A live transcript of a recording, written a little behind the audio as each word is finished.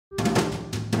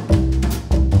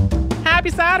Happy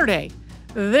Saturday!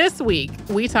 This week,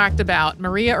 we talked about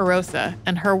Maria Arosa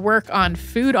and her work on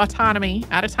food autonomy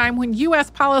at a time when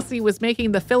U.S. policy was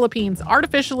making the Philippines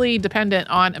artificially dependent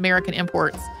on American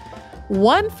imports.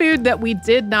 One food that we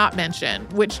did not mention,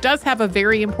 which does have a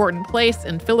very important place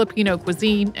in Filipino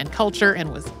cuisine and culture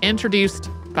and was introduced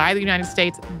by the United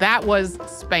States, that was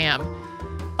Spam.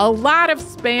 A lot of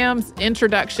Spam's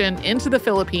introduction into the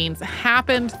Philippines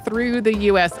happened through the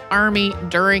U.S. Army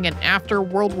during and after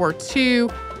World War II.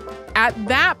 At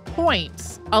that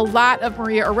point, a lot of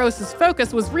Maria Arosa's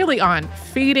focus was really on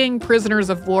feeding prisoners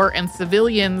of war and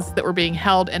civilians that were being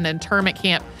held in an internment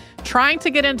camp. Trying to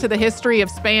get into the history of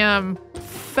Spam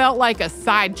felt like a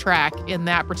sidetrack in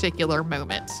that particular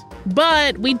moment.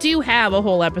 But we do have a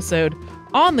whole episode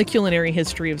on the culinary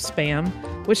history of Spam,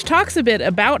 which talks a bit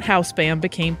about how Spam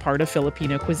became part of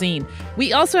Filipino cuisine.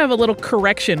 We also have a little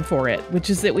correction for it, which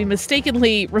is that we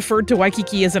mistakenly referred to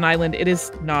Waikiki as an island. It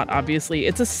is not, obviously.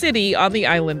 It's a city on the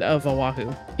island of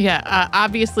Oahu. Yeah,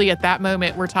 obviously at that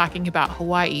moment, we're talking about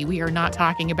Hawaii. We are not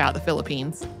talking about the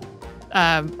Philippines.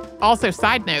 Also,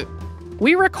 side note,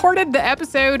 we recorded the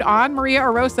episode on Maria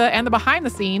Arosa and the behind the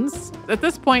scenes. At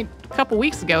this point, a couple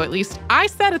weeks ago at least, I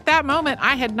said at that moment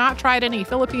I had not tried any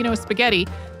Filipino spaghetti.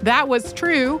 That was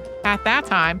true at that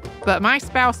time, but my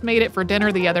spouse made it for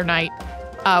dinner the other night.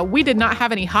 We did not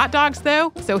have any hot dogs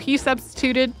though, so he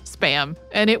substituted Spam,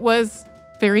 and it was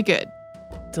very good.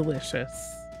 Delicious.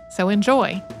 So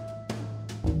enjoy.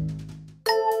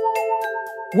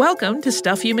 Welcome to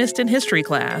Stuff You Missed in History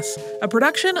Class, a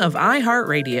production of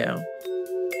iHeartRadio.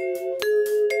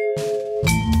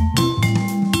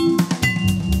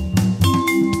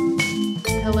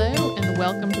 Hello and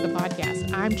welcome to the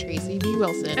podcast. I'm Tracy V.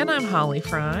 Wilson. And I'm Holly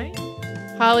Fry.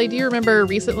 Holly, do you remember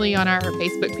recently on our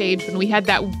Facebook page when we had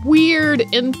that weird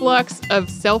influx of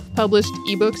self-published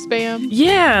ebook spam?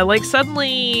 Yeah, like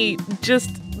suddenly just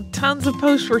tons of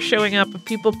posts were showing up of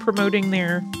people promoting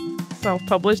their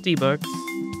self-published ebooks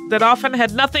that often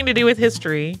had nothing to do with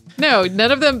history. No,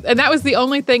 none of them. And that was the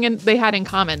only thing they had in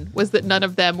common, was that none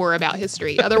of them were about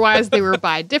history. Otherwise, they were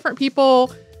by different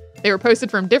people. They were posted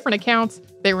from different accounts.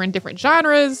 They were in different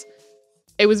genres.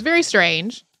 It was very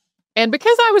strange. And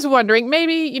because I was wondering,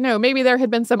 maybe there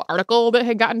had been some article that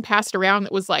had gotten passed around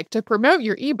that was like, to promote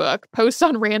your ebook, post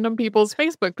on random people's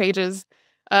Facebook pages.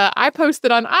 I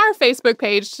posted on our Facebook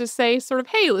page to say sort of,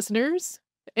 hey, listeners,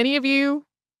 any of you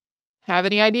have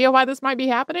any idea why this might be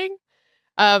happening?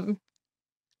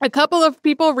 A couple of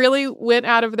people really went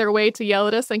out of their way to yell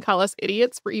at us and call us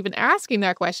idiots for even asking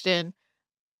that question.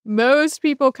 Most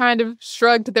people kind of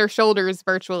shrugged their shoulders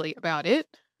virtually about it.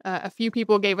 A few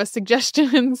people gave us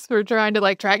suggestions for trying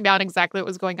to track down exactly what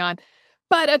was going on.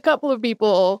 But a couple of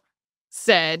people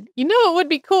said, what would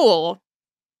be cool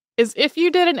is if you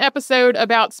did an episode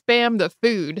about Spam the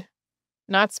food,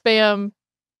 not Spam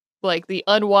like the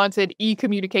unwanted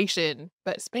e-communication,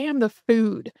 but Spam the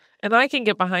food. And I can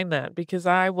get behind that because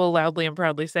I will loudly and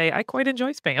proudly say I quite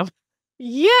enjoy Spam.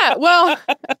 Yeah, well,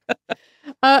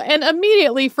 and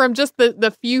immediately from just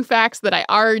the few facts that I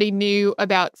already knew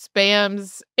about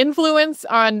Spam's influence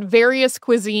on various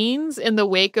cuisines in the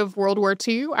wake of World War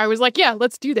II, I was like, yeah,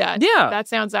 let's do that. Yeah. That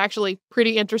sounds actually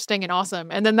pretty interesting and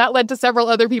awesome. And then that led to several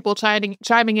other people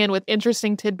chiming in with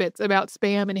interesting tidbits about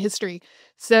Spam and history.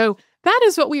 So that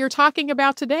is what we are talking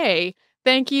about today.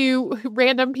 Thank you,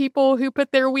 random people who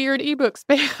put their weird ebook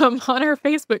spam on our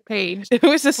Facebook page. It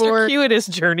was a circuitous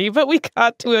journey, but we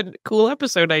got to a cool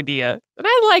episode idea. And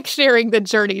I like sharing the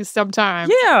journeys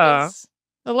sometimes. Yeah.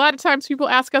 A lot of times people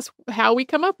ask us how we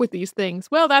come up with these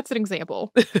things. Well, that's an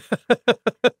example.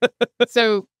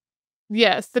 So,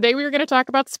 yes, today we are going to talk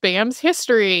about Spam's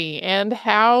history and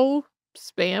how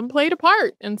Spam played a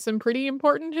part in some pretty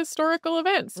important historical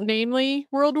events, namely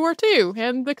World War II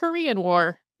and the Korean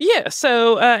War. Yeah,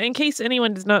 so in case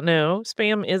anyone does not know,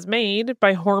 Spam is made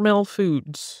by Hormel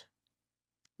Foods.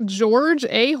 George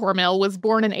A. Hormel was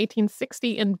born in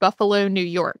 1860 in Buffalo, New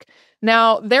York.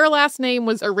 Now, their last name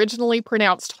was originally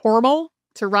pronounced Hormel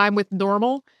to rhyme with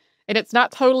normal, and it's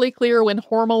not totally clear when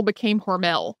Hormel became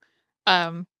Hormel.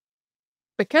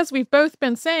 Because we've both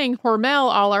been saying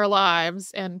Hormel all our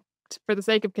lives, and for the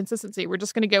sake of consistency, we're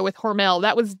just going to go with Hormel.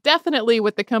 That was definitely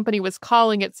what the company was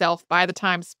calling itself by the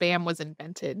time Spam was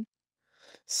invented.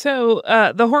 So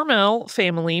the Hormel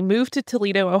family moved to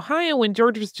Toledo, Ohio when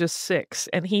George was just 6,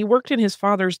 and he worked in his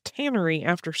father's tannery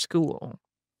after school.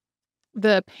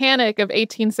 The Panic of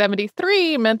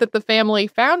 1873 meant that the family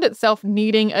found itself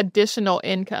needing additional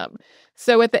income.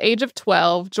 So at the age of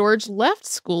 12, George left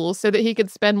school so that he could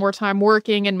spend more time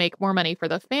working and make more money for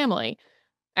the family.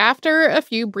 After a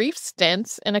few brief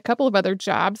stints and a couple of other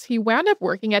jobs, he wound up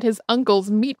working at his uncle's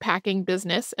meatpacking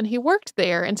business, and he worked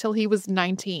there until he was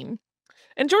 19.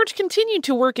 And George continued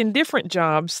to work in different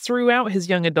jobs throughout his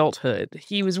young adulthood.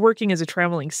 He was working as a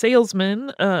traveling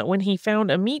salesman when he found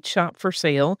a meat shop for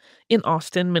sale in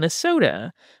Austin,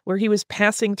 Minnesota, where he was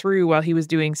passing through while he was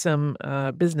doing some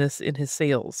business in his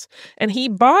sales. And he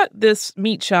bought this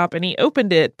meat shop and he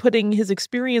opened it, putting his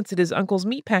experience at his uncle's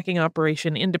meatpacking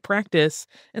operation into practice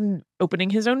and opening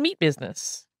his own meat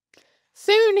business.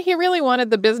 Soon, he really wanted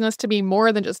the business to be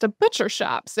more than just a butcher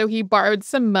shop, so he borrowed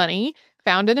some money,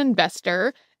 found an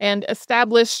investor, and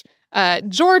established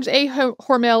George A.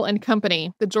 Hormel and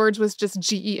Company. The George was just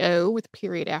GEO with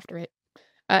period after it.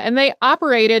 And they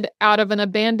operated out of an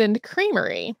abandoned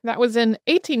creamery. That was in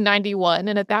 1891,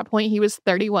 and at that point, he was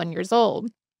 31 years old.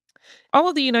 All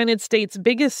of the United States'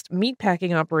 biggest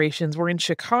meatpacking operations were in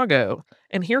Chicago,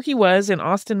 and here he was in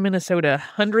Austin, Minnesota,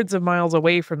 hundreds of miles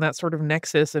away from that sort of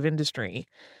nexus of industry.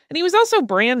 And he was also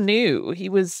brand new. He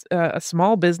was a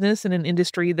small business in an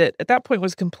industry that at that point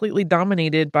was completely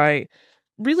dominated by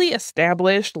really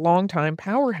established, long-time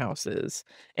powerhouses.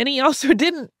 And he also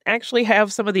didn't actually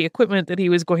have some of the equipment that he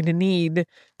was going to need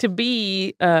to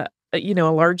be a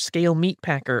large-scale meat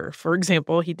packer. For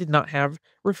example, he did not have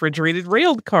refrigerated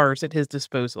railed cars at his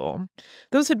disposal.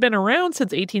 Those had been around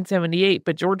since 1878,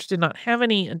 but George did not have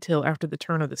any until after the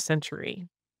turn of the century.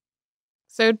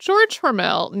 So George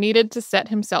Hormel needed to set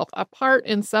himself apart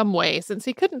in some way since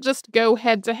he couldn't just go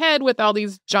head-to-head with all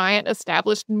these giant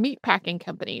established meatpacking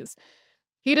companies.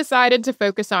 He decided to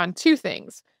focus on two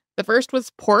things. The first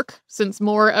was pork, since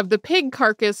more of the pig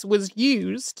carcass was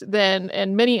used than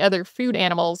in many other food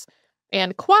animals,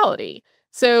 and quality.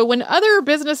 So when other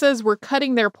businesses were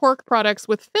cutting their pork products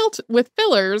with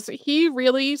fillers, he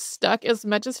really stuck as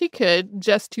much as he could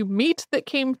just to meat that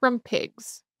came from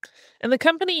pigs. And the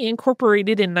company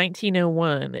incorporated in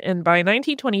 1901, and by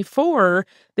 1924,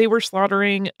 they were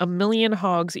slaughtering 1 million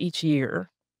hogs each year.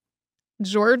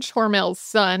 George Hormel's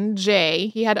son, Jay,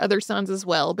 he had other sons as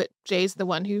well, but Jay's the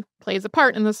one who plays a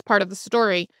part in this part of the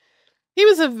story. He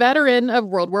was a veteran of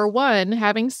World War I,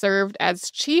 having served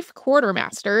as chief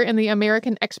quartermaster in the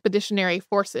American Expeditionary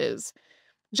Forces.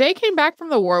 Jay came back from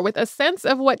the war with a sense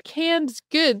of what canned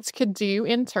goods could do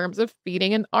in terms of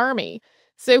feeding an army.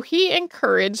 So he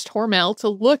encouraged Hormel to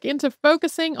look into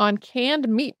focusing on canned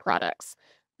meat products.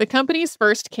 The company's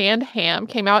first canned ham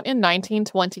came out in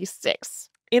 1926.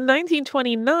 In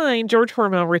 1929, George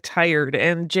Hormel retired,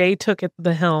 and Jay took at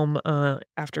the helm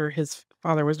after his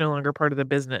father was no longer part of the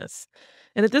business.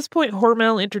 And at this point,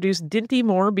 Hormel introduced Dinty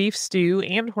Moore beef stew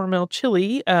and Hormel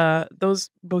chili. Those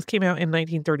both came out in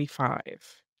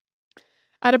 1935.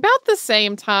 At about the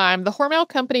same time, the Hormel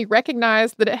Company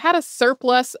recognized that it had a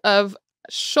surplus of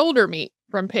shoulder meat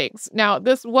from pigs. Now,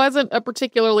 this wasn't a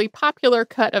particularly popular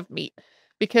cut of meat,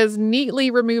 because neatly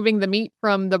removing the meat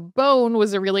from the bone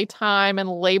was a really time and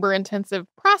labor-intensive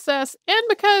process, and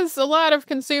because a lot of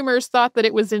consumers thought that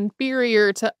it was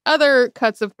inferior to other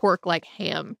cuts of pork like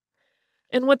ham.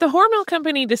 And what the Hormel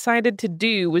Company decided to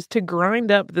do was to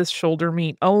grind up this shoulder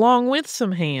meat along with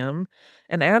some ham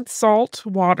and add salt,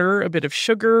 water, a bit of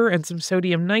sugar, and some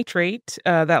sodium nitrate.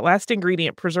 That last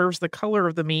ingredient preserves the color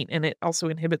of the meat, and it also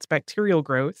inhibits bacterial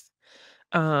growth.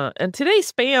 And today,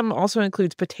 Spam also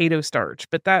includes potato starch,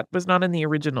 but that was not in the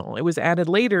original. It was added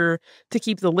later to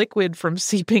keep the liquid from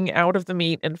seeping out of the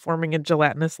meat and forming a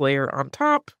gelatinous layer on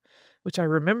top, which I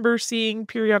remember seeing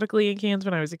periodically in cans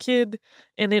when I was a kid,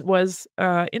 and it was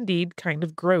indeed kind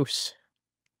of gross.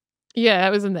 Yeah,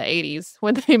 that was in the 80s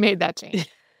when they made that change.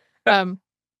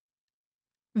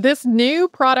 This new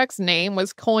product's name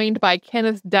was coined by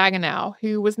Kenneth Dagenau,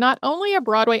 who was not only a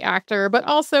Broadway actor, but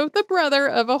also the brother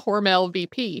of a Hormel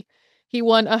VP. He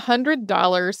won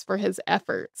 $100 for his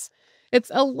efforts.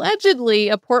 It's allegedly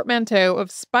a portmanteau of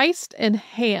spiced and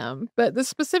ham, but the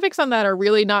specifics on that are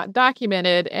really not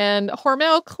documented, and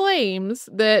Hormel claims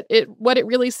that what it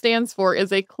really stands for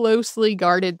is a closely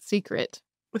guarded secret.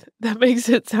 That makes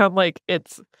it sound like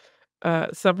it's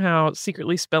somehow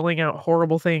secretly spelling out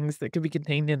horrible things that could be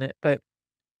contained in it. But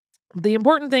the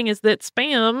important thing is that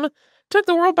Spam took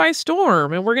the world by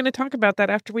storm, and we're going to talk about that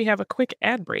after we have a quick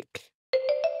ad break.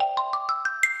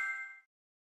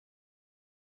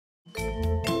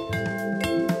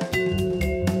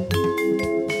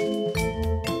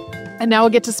 And now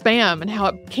we'll get to Spam and how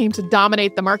it came to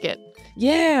dominate the market.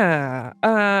 Yeah.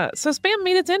 So Spam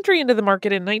made its entry into the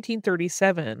market in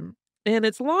 1937. And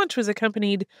its launch was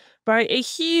accompanied by a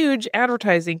huge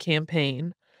advertising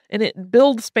campaign, and it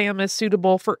billed Spam as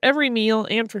suitable for every meal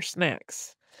and for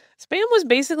snacks. Spam was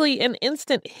basically an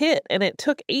instant hit, and it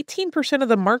took 18% of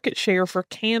the market share for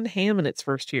canned ham in its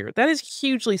first year. That is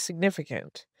hugely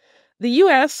significant. The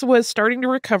US was starting to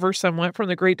recover somewhat from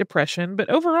the Great Depression, but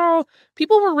overall,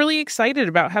 people were really excited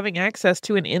about having access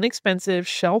to an inexpensive,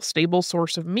 shelf-stable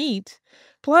source of meat.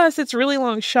 Plus, its really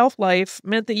long shelf life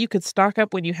meant that you could stock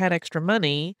up when you had extra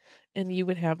money, and you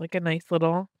would have like a nice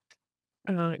little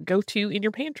go-to in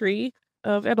your pantry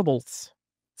of edibles.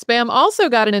 Spam also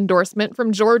got an endorsement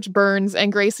from George Burns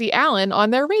and Gracie Allen on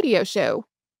their radio show.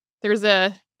 There's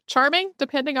a charming,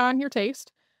 depending on your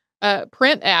taste,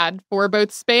 print ad for both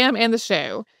Spam and the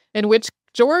show, in which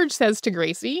George says to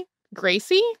Gracie,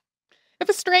 "Gracie, if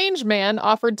a strange man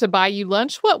offered to buy you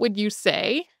lunch, what would you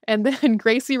say?" And then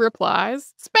Gracie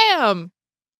replies, "Spam."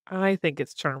 I think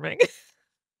it's charming.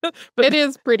 But But it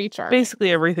is pretty charming. basically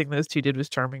everything those two did was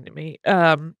charming to me.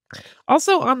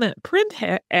 Also on that print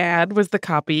ad was the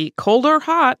copy, "Cold or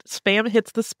hot, Spam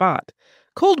hits the spot.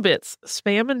 Cold bits,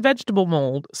 Spam and vegetable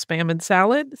mold, Spam and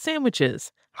salad,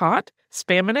 sandwiches. Hot,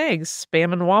 Spam and eggs,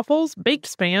 Spam and waffles, baked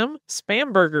Spam,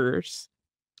 Spam burgers."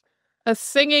 A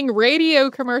singing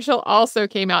radio commercial also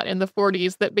came out in the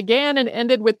 40s that began and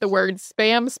ended with the words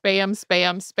spam, spam,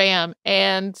 spam, spam.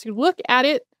 And to look at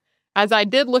it, as I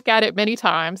did look at it many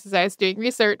times as I was doing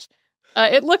research,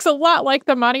 it looks a lot like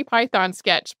the Monty Python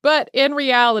sketch, but in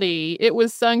reality, it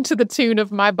was sung to the tune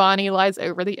of "My Bonnie Lies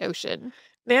Over the Ocean."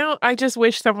 Now, I just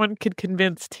wish someone could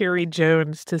convince Terry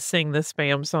Jones to sing the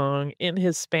Spam song in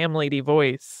his Spam Lady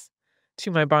voice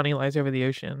to "My Bonnie Lies Over the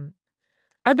Ocean."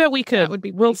 I bet we could. That would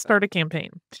be We'll pretty fun. start a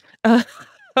campaign. Uh,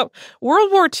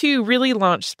 World War II really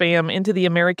launched Spam into the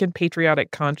American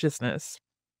patriotic consciousness.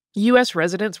 U.S.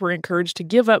 residents were encouraged to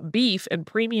give up beef and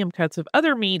premium cuts of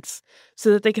other meats so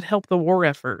that they could help the war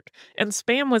effort, and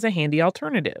Spam was a handy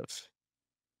alternative.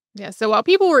 Yeah, so while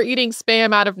people were eating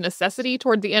Spam out of necessity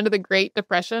toward the end of the Great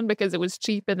Depression because it was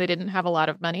cheap and they didn't have a lot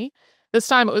of money, this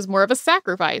time it was more of a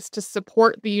sacrifice to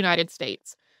support the United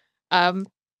States.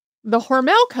 The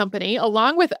Hormel Company,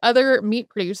 along with other meat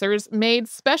producers, made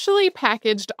specially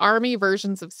packaged army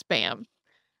versions of Spam.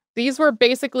 These were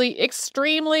basically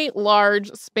extremely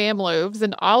large Spam loaves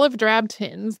in olive drab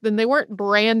tins. Then they weren't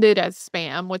branded as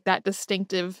Spam with that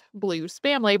distinctive blue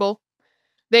Spam label.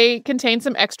 They contained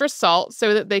some extra salt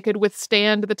so that they could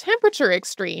withstand the temperature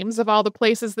extremes of all the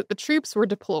places that the troops were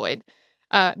deployed.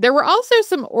 There were also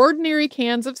some ordinary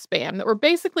cans of Spam that were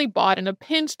basically bought in a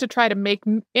pinch to try to make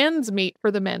ends meet for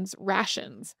the men's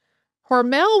rations.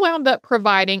 Hormel wound up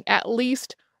providing at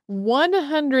least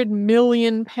 100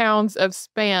 million pounds of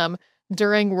Spam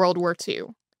during World War II.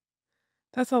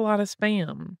 That's a lot of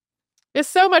Spam. It's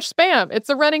so much Spam. It's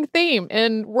a running theme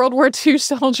in World War II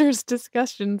soldiers'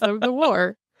 discussions of the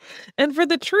war. And for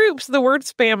the troops, the word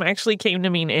Spam actually came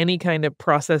to mean any kind of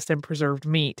processed and preserved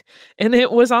meat. And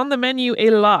it was on the menu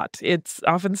a lot. It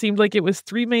often seemed like it was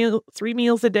three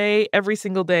meals a day, every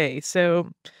single day. So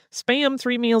Spam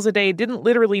 3 meals a day didn't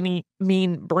literally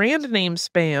mean brand name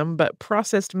Spam, but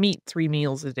processed meat 3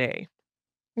 meals a day.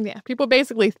 Yeah, people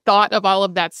basically thought of all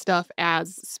of that stuff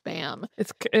as Spam.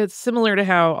 It's similar to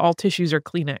how all tissues are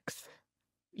Kleenex.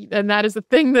 And that is the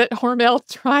thing that Hormel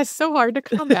tries so hard to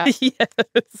combat.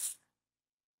 Yes.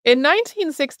 In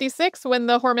 1966, when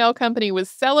the Hormel Company was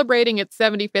celebrating its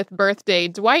 75th birthday,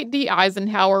 Dwight D.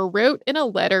 Eisenhower wrote in a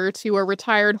letter to a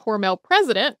retired Hormel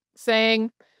president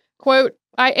saying, quote,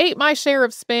 "I ate my share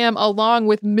of Spam along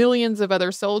with millions of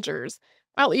other soldiers.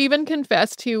 I'll even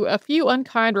confess to a few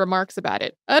unkind remarks about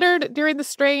it, uttered during the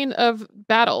strain of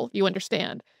battle, you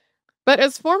understand. But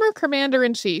as former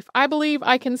commander-in-chief, I believe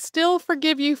I can still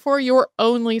forgive you for your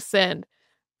only sin,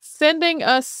 sending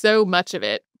us so much of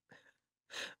it."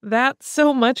 That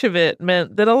so much of it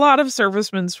meant that a lot of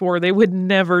servicemen swore they would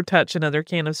never touch another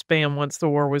can of Spam once the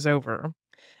war was over.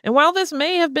 And while this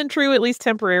may have been true at least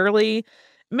temporarily,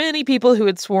 many people who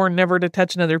had sworn never to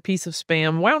touch another piece of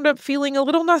Spam wound up feeling a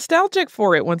little nostalgic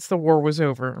for it once the war was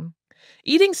over.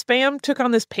 Eating Spam took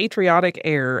on this patriotic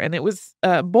air, and it was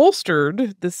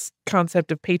bolstered, this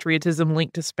concept of patriotism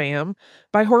linked to Spam,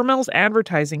 by Hormel's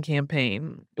advertising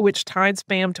campaign, which tied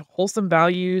Spam to wholesome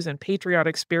values and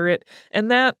patriotic spirit,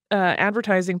 and that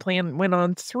advertising plan went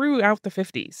on throughout the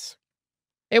 50s.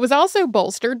 It was also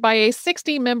bolstered by a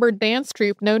 60-member dance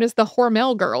troupe known as the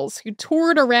Hormel Girls, who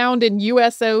toured around in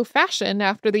USO fashion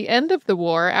after the end of the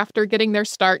war after getting their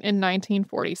start in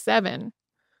 1947.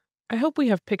 I hope we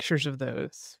have pictures of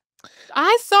those.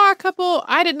 I saw a couple.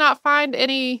 I did not find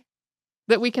any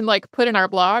that we can like put in our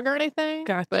blog or anything.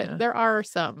 Gotcha. But there are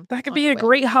some. That could on be the a web.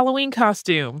 great Halloween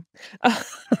costume.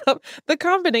 The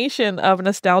combination of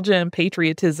nostalgia and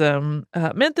patriotism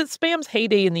meant that Spam's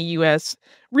heyday in the U.S.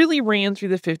 really ran through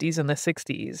the 50s and the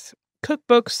 60s.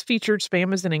 Cookbooks featured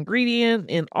Spam as an ingredient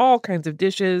in all kinds of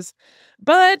dishes.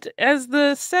 But as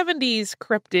the 70s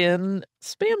crept in,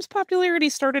 Spam's popularity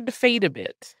started to fade a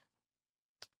bit.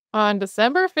 On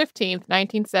December 15th,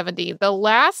 1970, the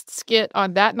last skit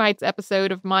on that night's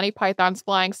episode of Monty Python's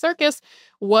Flying Circus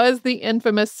was the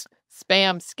infamous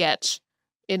Spam sketch,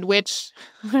 in which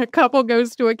a couple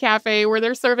goes to a cafe where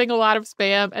they're serving a lot of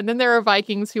Spam, and then there are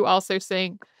Vikings who also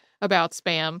sing about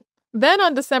Spam. Then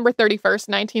on December 31st,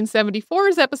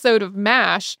 1974's episode of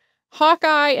MASH,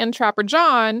 Hawkeye and Trapper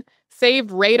John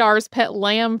saved Radar's pet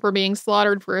lamb from being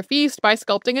slaughtered for a feast by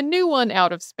sculpting a new one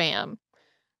out of Spam.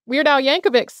 Weird Al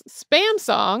Yankovic's Spam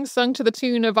song, sung to the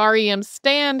tune of REM's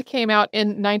Stand, came out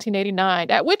in 1989,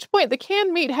 at which point the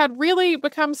canned meat had really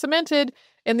become cemented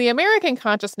in the American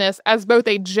consciousness as both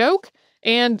a joke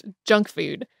and junk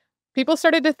food. People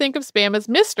started to think of Spam as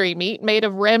mystery meat made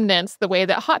of remnants the way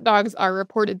that hot dogs are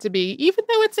reported to be, even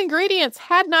though its ingredients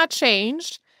had not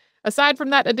changed, aside from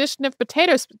that addition of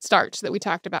potato starch that we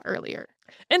talked about earlier.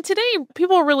 And today,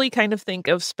 people really kind of think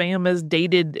of Spam as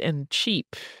dated and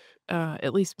cheap.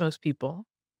 At least most people.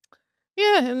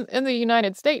 Yeah, in the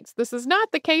United States. This is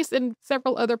not the case in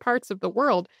several other parts of the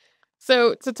world.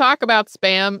 So to talk about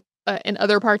Spam in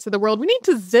other parts of the world, we need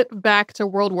to zip back to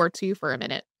World War II for a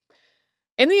minute.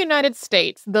 In the United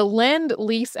States, the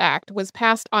Lend-Lease Act was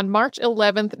passed on March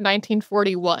 11th,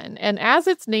 1941, and as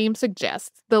its name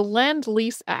suggests, the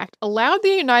Lend-Lease Act allowed the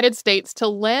United States to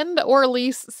lend or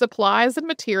lease supplies and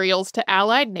materials to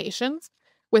allied nations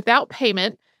without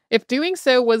payment if doing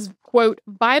so was, quote,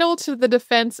 vital to the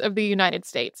defense of the United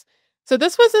States. So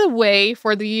this was a way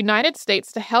for the United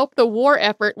States to help the war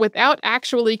effort without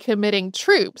actually committing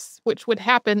troops, which would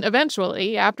happen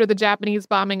eventually after the Japanese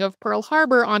bombing of Pearl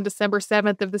Harbor on December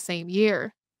 7th of the same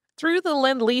year. Through the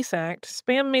Lend-Lease Act,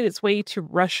 Spam made its way to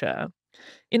Russia.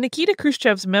 In Nikita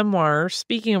Khrushchev's memoir,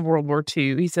 speaking of World War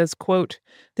II, he says, quote,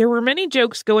 "There were many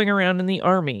jokes going around in the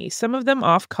army, some of them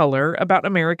off-color, about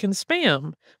American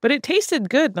Spam, but it tasted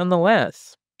good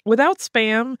nonetheless. Without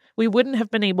Spam, we wouldn't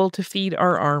have been able to feed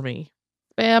our army."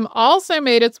 Spam also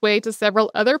made its way to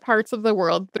several other parts of the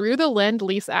world through the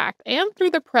Lend-Lease Act and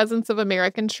through the presence of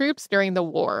American troops during the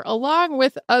war, along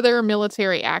with other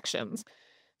military actions.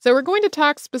 So we're going to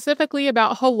talk specifically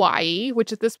about Hawaii,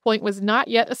 which at this point was not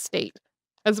yet a state,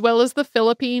 as well as the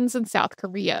Philippines and South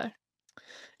Korea.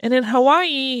 And in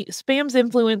Hawaii, Spam's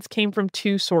influence came from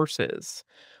two sources.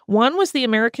 One was the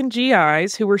American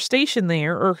GIs who were stationed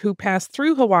there or who passed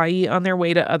through Hawaii on their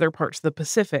way to other parts of the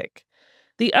Pacific.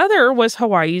 The other was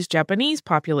Hawaii's Japanese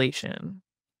population.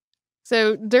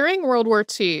 So during World War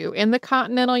II, in the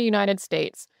continental United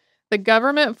States, the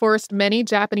government forced many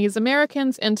Japanese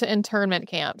Americans into internment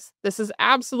camps. This is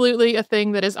absolutely a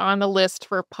thing that is on the list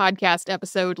for a podcast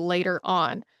episode later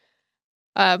on.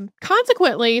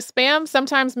 Consequently, Spam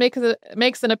sometimes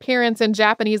makes an appearance in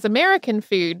Japanese American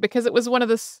food because it was one of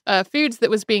the foods that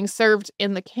was being served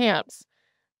in the camps.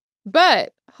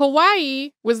 But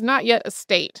Hawaii was not yet a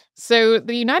state, so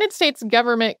the United States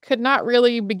government could not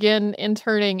really begin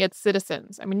interning its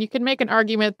citizens. I mean, you could make an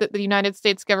argument that the United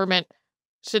States government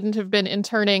shouldn't have been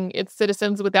interning its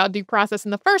citizens without due process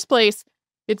in the first place.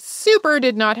 It super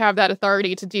did not have that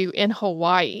authority to do in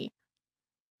Hawaii.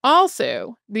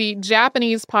 Also, the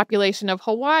Japanese population of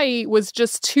Hawaii was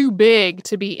just too big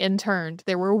to be interned.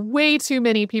 There were way too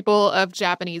many people of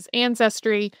Japanese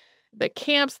ancestry. The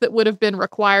camps that would have been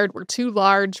required were too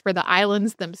large for the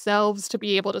islands themselves to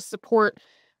be able to support.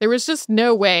 There was just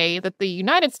no way that the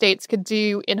United States could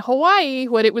do in Hawaii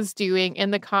what it was doing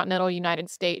in the continental United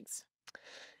States.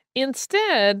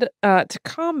 Instead, to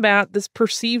combat this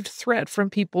perceived threat from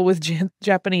people with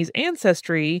Japanese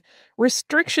ancestry,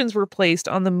 restrictions were placed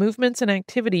on the movements and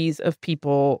activities of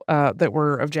people that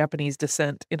were of Japanese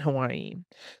descent in Hawaii.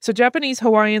 So Japanese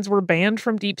Hawaiians were banned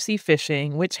from deep-sea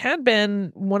fishing, which had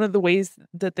been one of the ways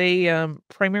that they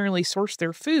primarily sourced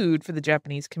their food for the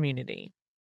Japanese community.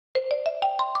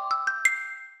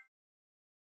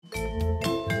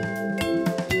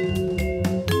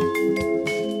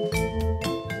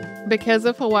 Because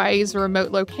of Hawaii's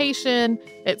remote location,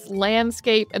 its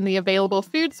landscape, and the available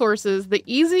food sources, the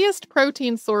easiest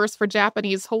protein source for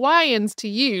Japanese Hawaiians to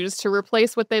use to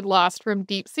replace what they'd lost from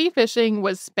deep sea fishing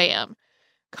was Spam.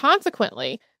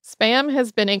 Consequently, Spam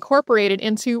has been incorporated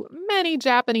into many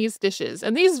Japanese dishes,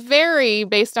 and these vary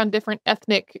based on different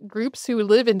ethnic groups who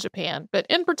live in Japan. But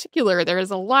in particular, there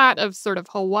is a lot of sort of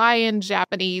Hawaiian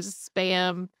Japanese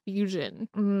spam fusion.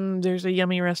 There's a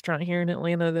yummy restaurant here in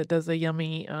Atlanta that does a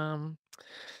yummy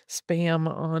spam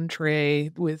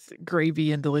entree with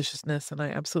gravy and deliciousness, and I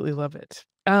absolutely love it.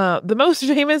 The most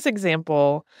famous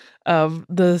example of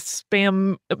the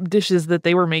spam dishes that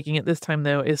they were making at this time,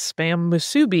 though, is spam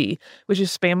musubi, which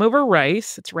is spam over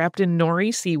rice. It's wrapped in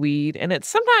nori seaweed, and it's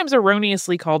sometimes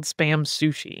erroneously called spam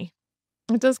sushi.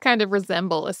 It does kind of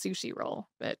resemble a sushi roll,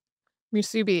 but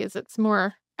musubi is its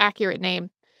more accurate name.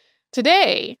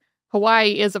 Today,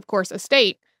 Hawaii is, of course, a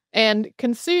state and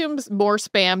consumes more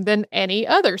spam than any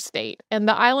other state. And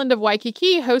the island of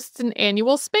Waikiki hosts an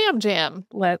annual spam jam.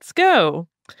 Let's go.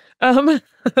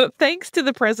 Thanks to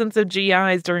the presence of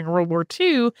GIs during World War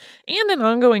II and an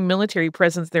ongoing military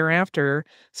presence thereafter,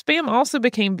 spam also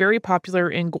became very popular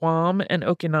in Guam and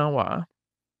Okinawa.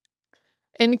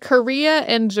 In Korea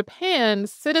and Japan,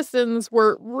 citizens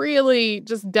were really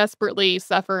just desperately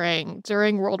suffering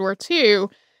during World War II.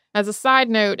 As a side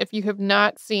note, if you have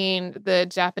not seen the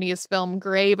Japanese film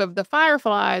Grave of the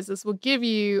Fireflies, this will give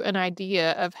you an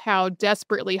idea of how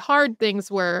desperately hard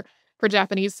things were for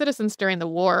Japanese citizens during the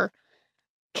war.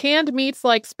 Canned meats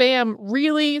like spam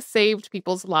really saved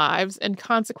people's lives and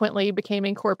consequently became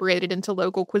incorporated into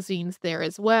local cuisines there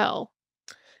as well.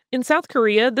 In South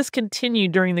Korea, this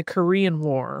continued during the Korean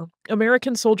War.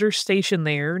 American soldiers stationed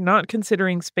there, not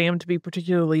considering spam to be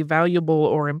particularly valuable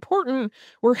or important,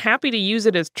 were happy to use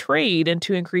it as trade and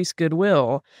to increase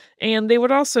goodwill, and they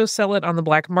would also sell it on the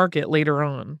black market later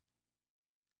on.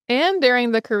 And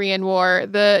during the Korean War,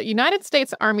 the United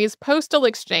States Army's Postal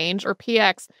Exchange, or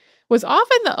PX, was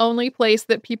often the only place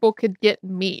that people could get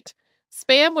meat.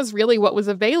 Spam was really what was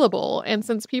available, and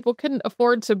since people couldn't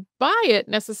afford to buy it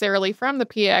necessarily from the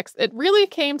PX, it really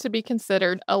came to be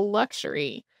considered a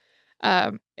luxury.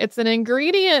 It's an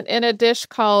ingredient in a dish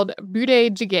called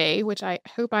budae jjigae, which I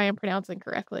hope I am pronouncing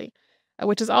correctly,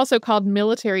 which is also called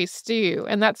military stew.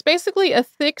 And that's basically a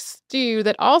thick stew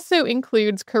that also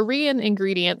includes Korean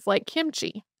ingredients like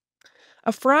kimchi.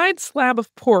 A fried slab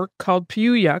of pork called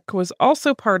pyuyak was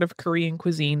also part of Korean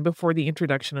cuisine before the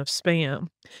introduction of spam.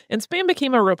 And spam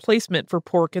became a replacement for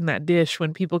pork in that dish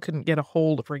when people couldn't get a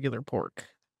hold of regular pork.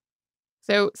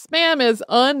 So spam is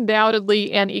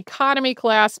undoubtedly an economy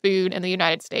class food in the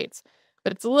United States,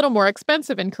 but it's a little more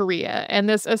expensive in Korea. And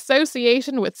this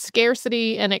association with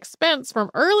scarcity and expense from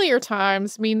earlier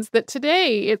times means that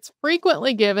today it's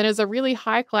frequently given as a really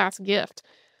high-class gift.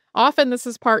 Often this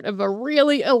is part of a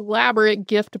really elaborate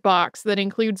gift box that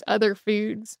includes other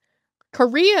foods.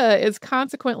 Korea is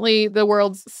consequently the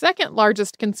world's second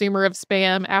largest consumer of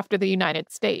spam after the United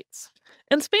States.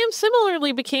 And spam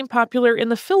similarly became popular in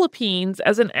the Philippines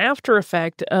as an after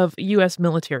effect of U.S.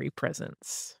 military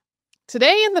presence.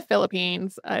 Today in the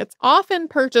Philippines, it's often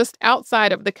purchased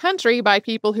outside of the country by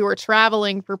people who are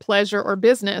traveling for pleasure or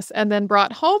business and then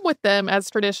brought home with them as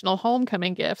traditional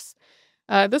homecoming gifts.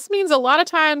 This means a lot of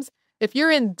times, if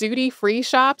you're in duty-free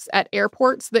shops at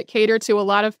airports that cater to a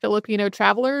lot of Filipino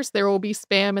travelers, there will be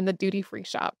spam in the duty-free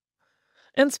shop.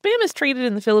 And spam is traded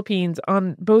in the Philippines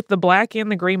on both the black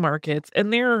and the gray markets,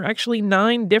 and there are actually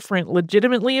 9 different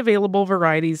legitimately available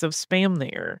varieties of spam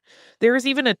there. There is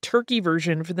even a turkey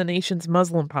version for the nation's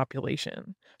Muslim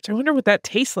population, which I wonder what that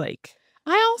tastes like.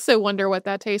 I also wonder what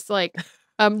that tastes like.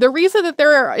 The reason that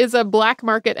there is a black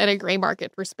market and a gray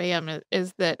market for spam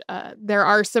is that there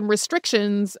are some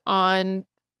restrictions on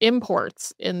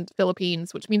imports in the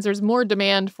Philippines, which means there's more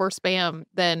demand for spam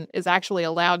than is actually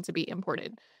allowed to be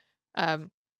imported.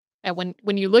 And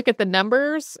when you look at the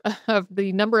numbers of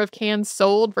the number of cans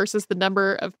sold versus the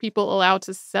number of people allowed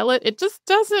to sell it, it just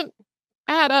doesn't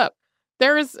add up.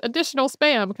 There is additional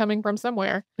spam coming from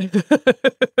somewhere.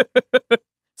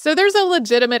 So there's a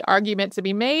legitimate argument to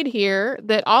be made here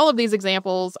that all of these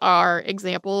examples are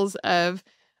examples of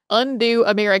undue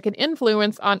American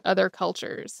influence on other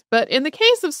cultures. But in the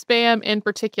case of spam in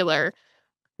particular,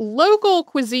 local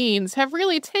cuisines have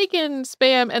really taken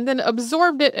spam and then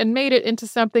absorbed it and made it into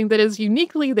something that is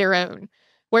uniquely their own.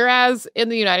 Whereas in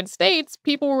the United States,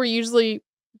 people were usually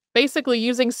basically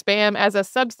using spam as a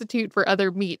substitute for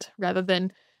other meat rather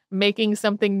than making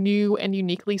something new and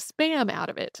uniquely spam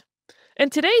out of it. And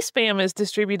today, spam is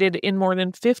distributed in more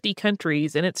than 50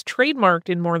 countries, and it's trademarked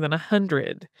in more than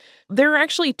 100. There are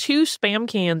actually 2 spam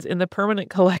cans in the permanent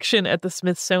collection at the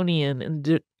Smithsonian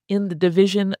in the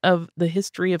Division of the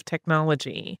History of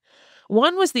Technology.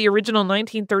 One was the original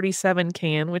 1937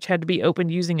 can, which had to be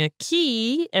opened using a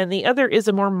key, and the other is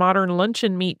a more modern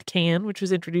luncheon meat can, which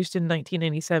was introduced in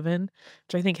 1997,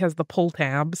 which I think has the pull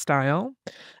tab style.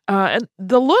 And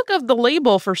the look of the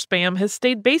label for Spam has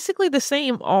stayed basically the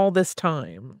same all this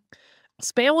time.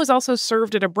 Spam was also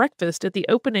served at a breakfast at the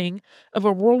opening of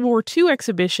a World War II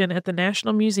exhibition at the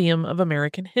National Museum of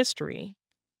American History.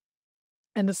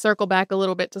 And to circle back a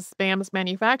little bit to Spam's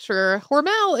manufacturer,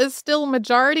 Hormel is still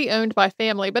majority owned by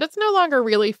family, but it's no longer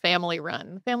really family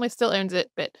run. Family still owns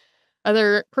it, but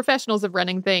other professionals of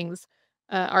running things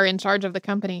are in charge of the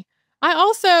company. I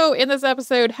also, in this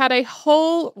episode, had a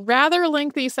whole rather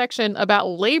lengthy section about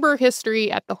labor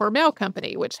history at the Hormel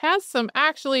Company, which has some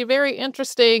actually very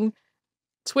interesting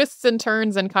twists and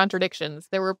turns and contradictions.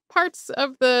 There were parts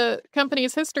of the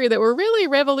company's history that were really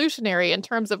revolutionary in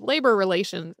terms of labor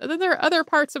relations. And then there are other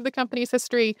parts of the company's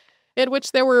history in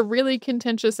which there were really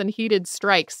contentious and heated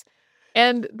strikes.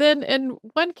 And then in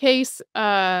one case,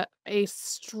 a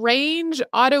strange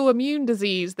autoimmune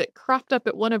disease that cropped up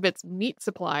at one of its meat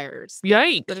suppliers.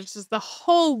 Yikes. That it's just a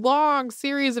whole long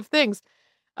series of things.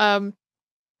 And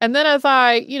then as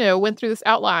I, went through this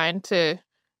outline to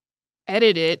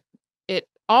edit it,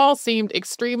 all seemed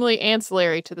extremely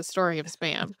ancillary to the story of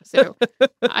Spam. So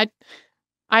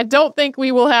I don't think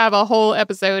we will have a whole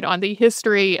episode on the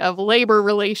history of labor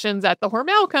relations at the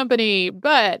Hormel Company,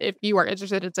 but if you are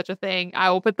interested in such a thing, I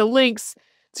will put the links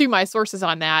to my sources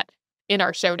on that in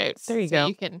our show notes. There you go.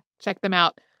 You can check them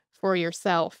out for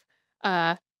yourself.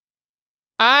 Most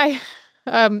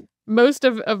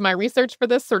of my research for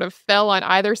this sort of fell on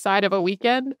either side of a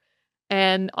weekend.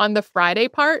 And on the Friday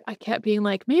part, I kept being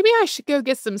like, maybe I should go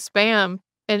get some Spam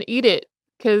and eat it.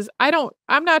 Because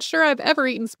I'm not sure I've ever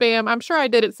eaten Spam. I'm sure I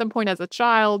did at some point as a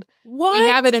child. What? We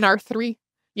have it in our 3.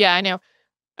 Yeah, I know.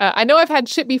 I know I've had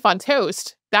shit beef on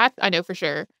toast. That I know for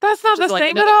sure. That's not the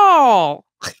same at all.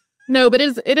 No, but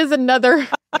it is another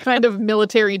kind of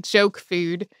military joke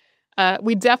food.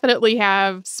 We definitely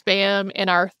have Spam in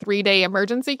our 3-day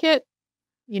emergency kit,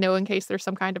 in case there's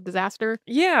some kind of disaster.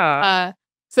 Yeah.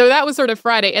 So that was sort of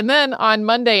Friday. And then on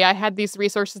Monday, I had these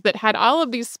resources that had all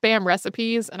of these Spam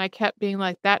recipes. And I kept being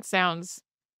like, that sounds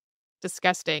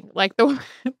disgusting. Like the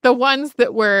ones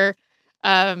that were,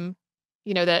 the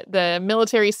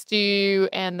military stew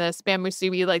and the Spam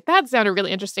musubi, like that sounded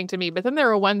really interesting to me. But then there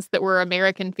were ones that were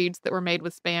American foods that were made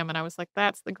with Spam. And I was like,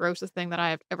 that's the grossest thing that I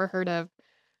have ever heard of.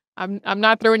 I'm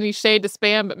not throwing any shade to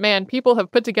Spam, but man, people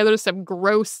have put together some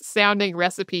gross sounding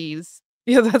recipes.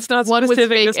 Yeah, that's not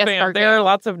specific to Spam. Escargot. There are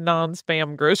lots of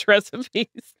non-Spam gross recipes.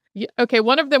 Yeah, okay,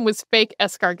 one of them was fake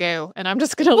escargot, and I'm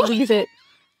just going to leave it.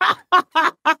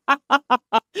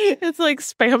 It's like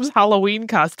Spam's Halloween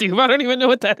costume. I don't even know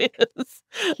what that is.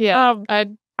 Yeah,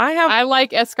 I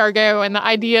like escargot, and the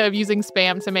idea of using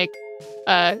Spam to make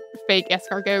fake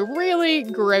escargot really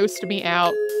grossed me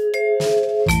out.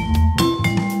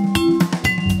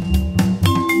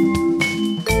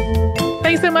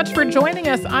 Thanks so much for joining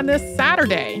us on this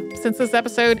Saturday. Since this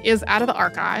episode is out of the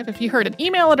archive, if you heard an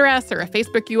email address or a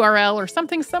Facebook URL or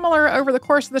something similar over the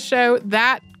course of the show,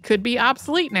 that could be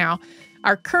obsolete now.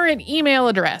 Our current email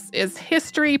address is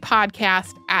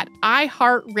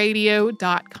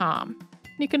historypodcast@iHeartRadio.com.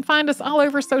 You can find us all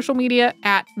over social media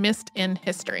at Missed in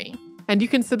History. And you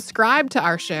can subscribe to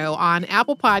our show on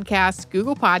Apple Podcasts,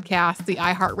 Google Podcasts, the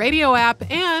iHeartRadio app,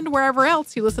 and wherever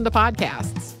else you listen to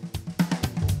podcasts.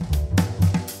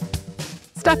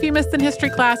 Stuff You Missed in History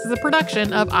Class is a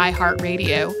production of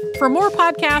iHeartRadio. For more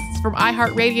podcasts from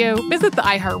iHeartRadio, visit the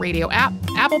iHeartRadio app,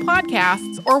 Apple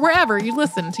Podcasts, or wherever you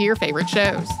listen to your favorite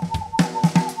shows.